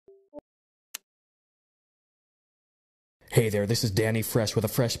Hey there, this is Danny Fresh with a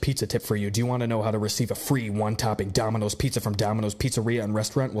fresh pizza tip for you. Do you want to know how to receive a free one-topping Domino's pizza from Domino's Pizzeria and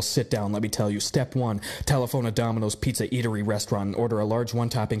Restaurant? Well, sit down, let me tell you. Step 1, telephone a Domino's Pizza Eatery restaurant and order a large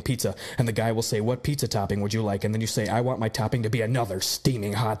one-topping pizza. And the guy will say, what pizza topping would you like? And then you say, I want my topping to be another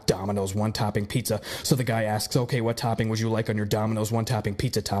steaming hot Domino's one-topping pizza. So the guy asks, okay, what topping would you like on your Domino's one-topping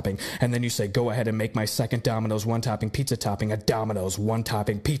pizza topping? And then you say, go ahead and make my second Domino's one-topping pizza topping a Domino's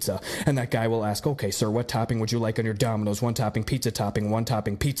one-topping pizza. And that guy will ask, okay, sir, what topping would you like on your Domino's one-topping pizza topping,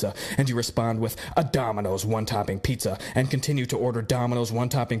 one-topping pizza? And you respond with a Domino's one-topping pizza and continue to order Domino's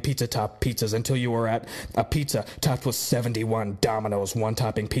one-topping pizza top pizzas until you are at a pizza topped with 71 Domino's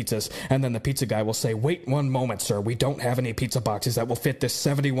one-topping pizzas. And then the pizza guy will say, wait one moment, sir, we don't have any pizza boxes that will fit this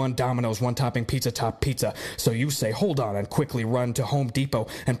 71 Domino's one-topping pizza top pizza. So you say, hold on, and quickly run to Home Depot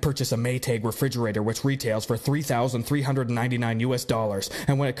and purchase a Maytag refrigerator, which retails for $3,399 US.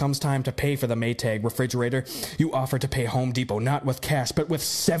 And when it comes time to pay for the Maytag refrigerator, you offer to pay Home Depot not with cash, but with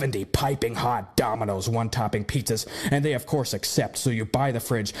 70 piping hot Domino's one-topping pizzas. And they, of course, accept. So you buy the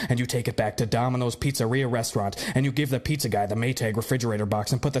fridge and you take it back to Domino's Pizzeria restaurant and you give the pizza guy the Maytag refrigerator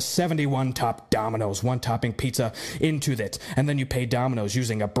box and put the 71 top Domino's one-topping pizza into it. And then you pay Domino's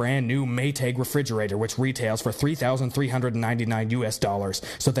using a brand new Maytag refrigerator, which retails for $3,399 US.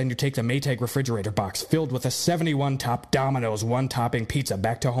 So then you take the Maytag refrigerator box filled with a 71 top Domino's one-topping pizza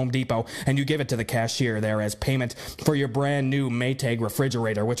back to Home Depot and you give it to the cashier there as payment for your brand new Maytag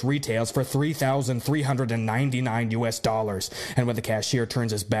refrigerator, which retails for $3,399 US. And when the cashier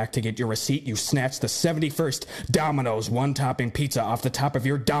turns his back to get your receipt, you snatch the 71st Domino's one-topping pizza off the top of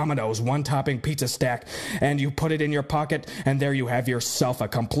your Domino's one-topping pizza stack and you put it in your pocket, and there you have yourself a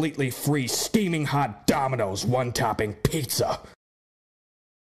completely free steaming hot Domino's one-topping pizza.